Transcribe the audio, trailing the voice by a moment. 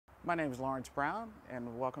My name is Lawrence Brown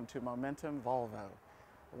and welcome to Momentum Volvo.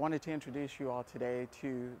 I wanted to introduce you all today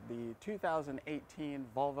to the 2018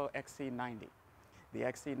 Volvo XC90. The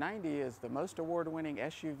XC90 is the most award-winning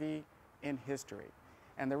SUV in history.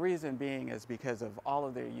 And the reason being is because of all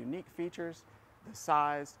of their unique features, the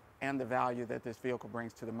size, and the value that this vehicle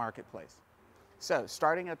brings to the marketplace. So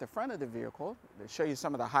starting at the front of the vehicle, to show you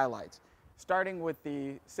some of the highlights. Starting with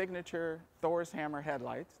the signature Thor's hammer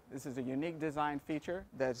headlights. This is a unique design feature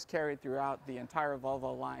that's carried throughout the entire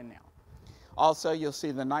Volvo line now. Also, you'll see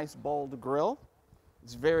the nice bold grille.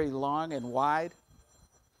 It's very long and wide.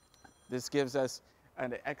 This gives us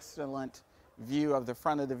an excellent view of the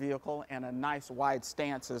front of the vehicle and a nice wide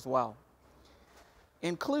stance as well.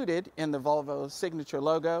 Included in the Volvo signature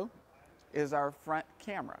logo is our front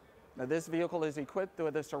camera. Now, this vehicle is equipped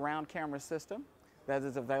with a surround camera system that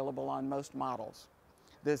is available on most models.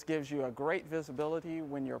 This gives you a great visibility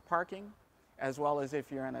when you're parking, as well as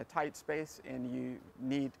if you're in a tight space and you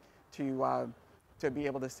need to be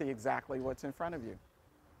able to see exactly what's in front of you.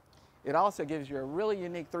 It also gives you a really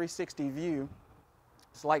unique 360 view.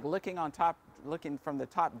 It's like looking from the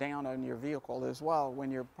top down on your vehicle as well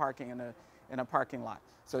when you're parking in a parking lot.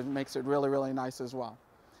 So it makes it really, really nice as well.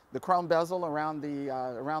 The chrome bezel around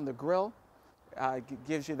the grille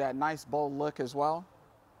gives you that nice bold look as well.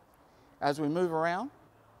 As we move around,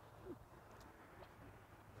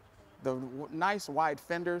 the nice wide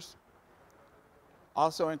fenders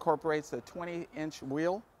also incorporates the 20-inch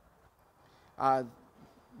wheel.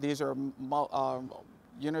 These are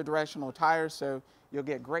unidirectional tires, so you'll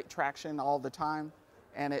get great traction all the time,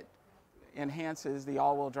 and it enhances the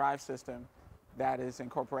all-wheel drive system that is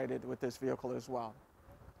incorporated with this vehicle as well.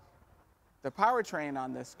 The powertrain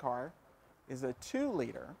on this car is a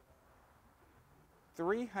 2-liter,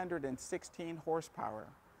 316 horsepower,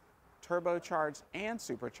 turbocharged and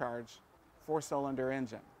supercharged 4-cylinder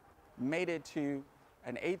engine, mated to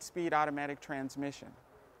an 8-speed automatic transmission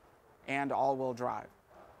and all-wheel drive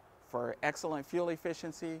for excellent fuel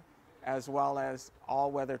efficiency as well as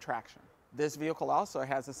all-weather traction. This vehicle also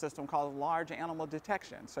has a system called large animal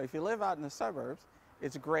detection. So if you live out in the suburbs,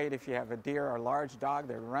 it's great if you have a deer or a large dog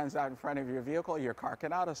that runs out in front of your vehicle, your car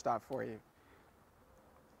can auto stop for you.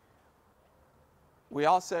 We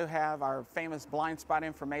also have our famous blind spot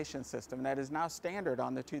information system that is now standard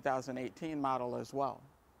on the 2018 model as well.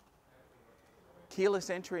 Keyless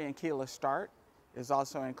entry and keyless start is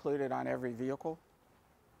also included on every vehicle,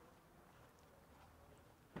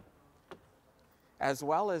 as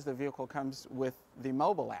well as the vehicle comes with the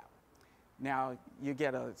mobile app. Now, you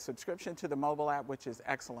get a subscription to the mobile app, which is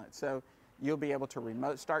excellent. So you'll be able to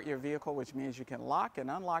remote start your vehicle, which means you can lock and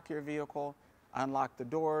unlock your vehicle, unlock the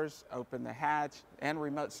doors, open the hatch, and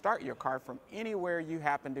remote start your car from anywhere you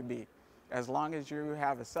happen to be, as long as you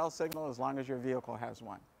have a cell signal, as long as your vehicle has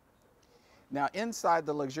one. Now, inside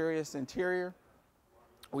the luxurious interior,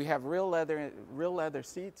 we have real leather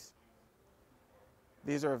seats.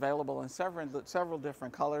 These are available in several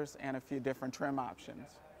different colors and a few different trim options.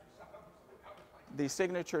 The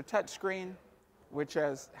signature touchscreen, which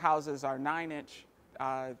houses our 9-inch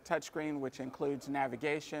touchscreen, which includes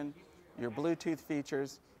navigation, your Bluetooth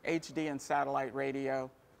features, HD and satellite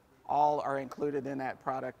radio, all are included in that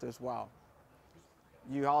product as well.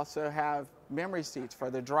 You also have memory seats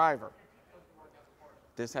for the driver.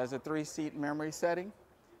 This has a 3-seat memory setting,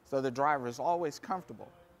 so the driver is always comfortable.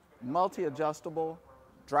 Multi-adjustable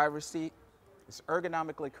driver's seat is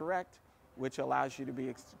ergonomically correct, which allows you to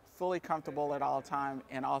be fully comfortable at all times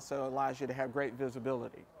and also allows you to have great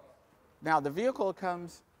visibility. Now, the vehicle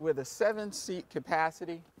comes with a 7-seat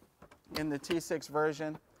capacity in the T6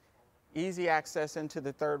 version, easy access into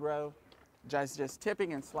the third row, just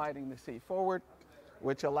tipping and sliding the seat forward,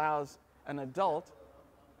 which allows an adult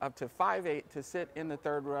up to 5'8" to sit in the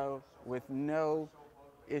third row with no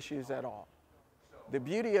issues at all. The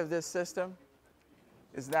beauty of this system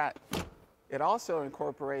is that it also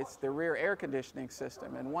incorporates the rear air conditioning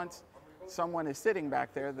system, and once someone is sitting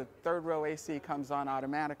back there, the third row AC comes on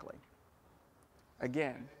automatically.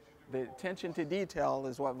 Again, the attention to detail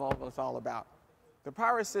is what Volvo is all about. The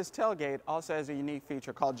power assist tailgate also has a unique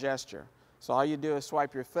feature called gesture. So all you do is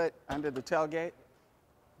swipe your foot under the tailgate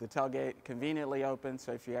conveniently opens,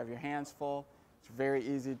 so if you have your hands full, it's very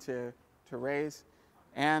easy to raise,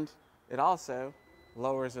 and it also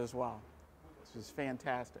lowers as well, which is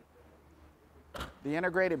fantastic. The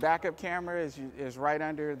integrated backup camera is right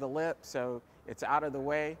under the lip, so it's out of the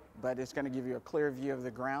way, but it's going to give you a clear view of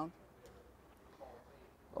the ground.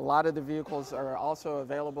 A lot of the vehicles are also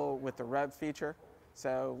available with the rev feature,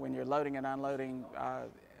 so when you're loading and unloading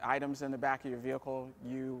items in the back of your vehicle,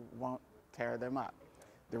 you won't tear them up.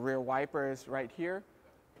 The rear wiper is right here,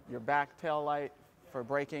 Your back tail light for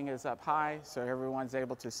braking is up high, so everyone's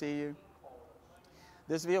able to see you.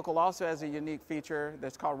 This vehicle also has a unique feature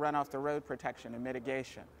that's called run off the road protection and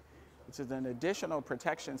mitigation, which is an additional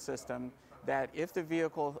protection system that if the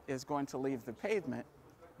vehicle is going to leave the pavement,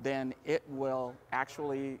 then it will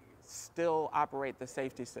actually still operate the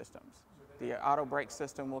safety systems. The auto brake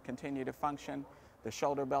system will continue to function. The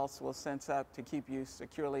shoulder belts will sense up to keep you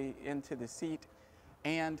securely into the seat,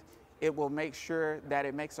 and it will make sure that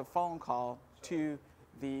it makes a phone call to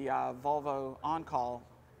the Volvo on-call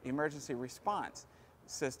emergency response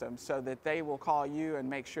system so that they will call you and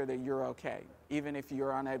make sure that you're okay, even if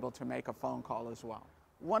you're unable to make a phone call as well.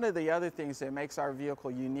 One of the other things that makes our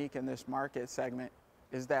vehicle unique in this market segment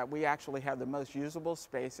is that we actually have the most usable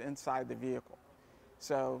space inside the vehicle.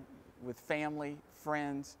 So with family,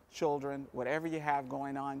 friends, children, whatever you have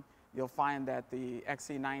going on, you'll find that the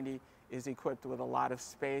XC90 is equipped with a lot of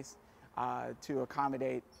space to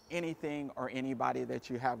accommodate anything or anybody that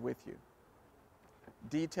you have with you.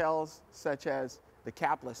 Details such as the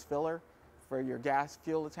capless filler for your gas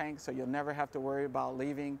fuel tank, so you'll never have to worry about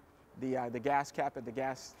leaving the gas cap at the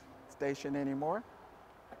gas station anymore.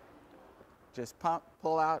 Just pump,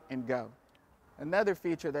 pull out, and go. Another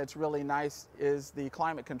feature that's really nice is the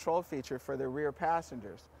climate control feature for the rear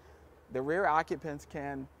passengers. The rear occupants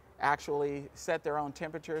can actually set their own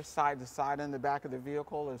temperature side to side in the back of the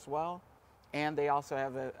vehicle as well, and they also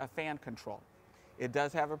have a fan control. It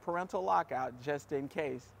does have a parental lockout just in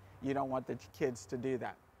case you don't want the kids to do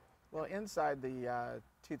that. Well, inside the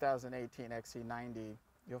 2018 XC90,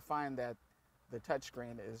 you'll find that the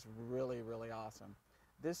touchscreen is really, really awesome.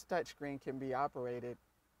 This touchscreen can be operated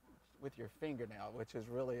with your fingernail, which is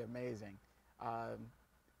really amazing.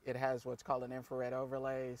 It has what's called an infrared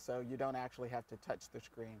overlay, so you don't actually have to touch the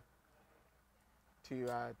screen.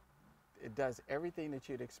 It does everything that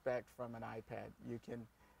you'd expect from an iPad. You can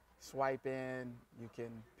swipe in, you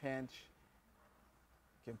can pinch,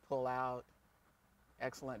 you can pull out,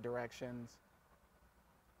 excellent directions.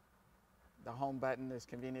 The home button is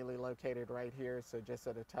conveniently located right here, so just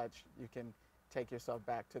at a touch, you can take yourself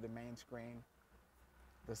back to the main screen.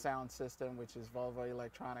 The sound system, which is Volvo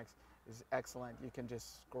Electronics, is excellent. You can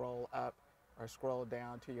just scroll up or scroll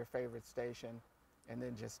down to your favorite station and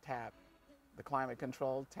then just tap. The climate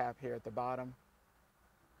control, tap here at the bottom,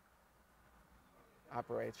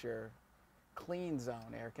 operates your Clean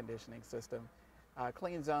Zone air conditioning system.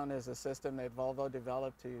 Clean Zone is a system that Volvo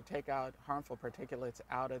developed to take out harmful particulates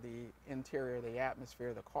out of the interior, the atmosphere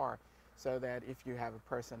of the car, so that if you have a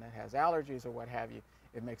person that has allergies or what have you,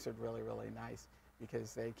 it makes it really, really nice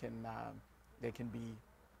because they can be,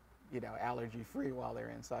 allergy-free while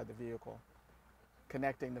they're inside the vehicle.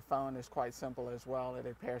 Connecting the phone is quite simple as well. It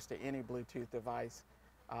pairs to any Bluetooth device.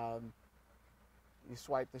 You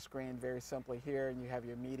swipe the screen very simply here, and you have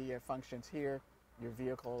your media functions here, your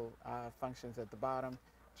vehicle functions at the bottom,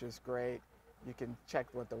 which is great. You can check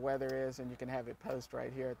what the weather is, and you can have it post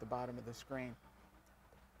right here at the bottom of the screen.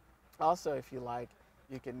 Also, if you like,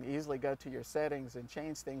 you can easily go to your settings and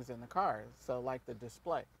change things in the car, so like the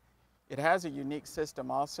display. It has a unique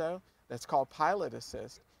system also that's called Pilot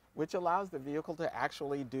Assist, which allows the vehicle to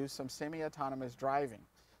actually do some semi-autonomous driving.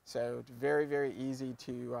 So it's very, very easy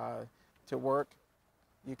to work.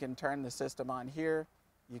 You can turn the system on here.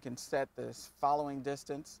 You can set this following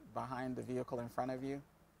distance behind the vehicle in front of you,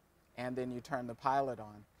 and then you turn the pilot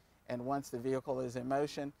on. And once the vehicle is in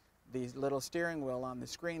motion, the little steering wheel on the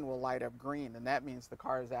screen will light up green, and that means the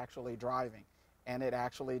car is actually driving. And it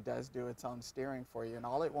actually does do its own steering for you, and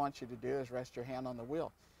all it wants you to do is rest your hand on the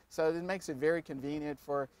wheel. So it makes it very convenient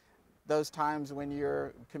for those times when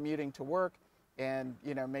you're commuting to work and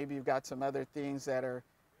maybe you've got some other things that are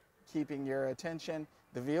keeping your attention.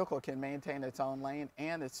 The vehicle can maintain its own lane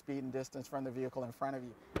and its speed and distance from the vehicle in front of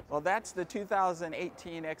you. Well, that's the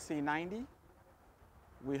 2018 XC90.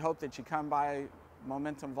 We hope that you come by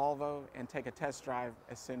Momentum Volvo and take a test drive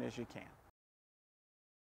as soon as you can.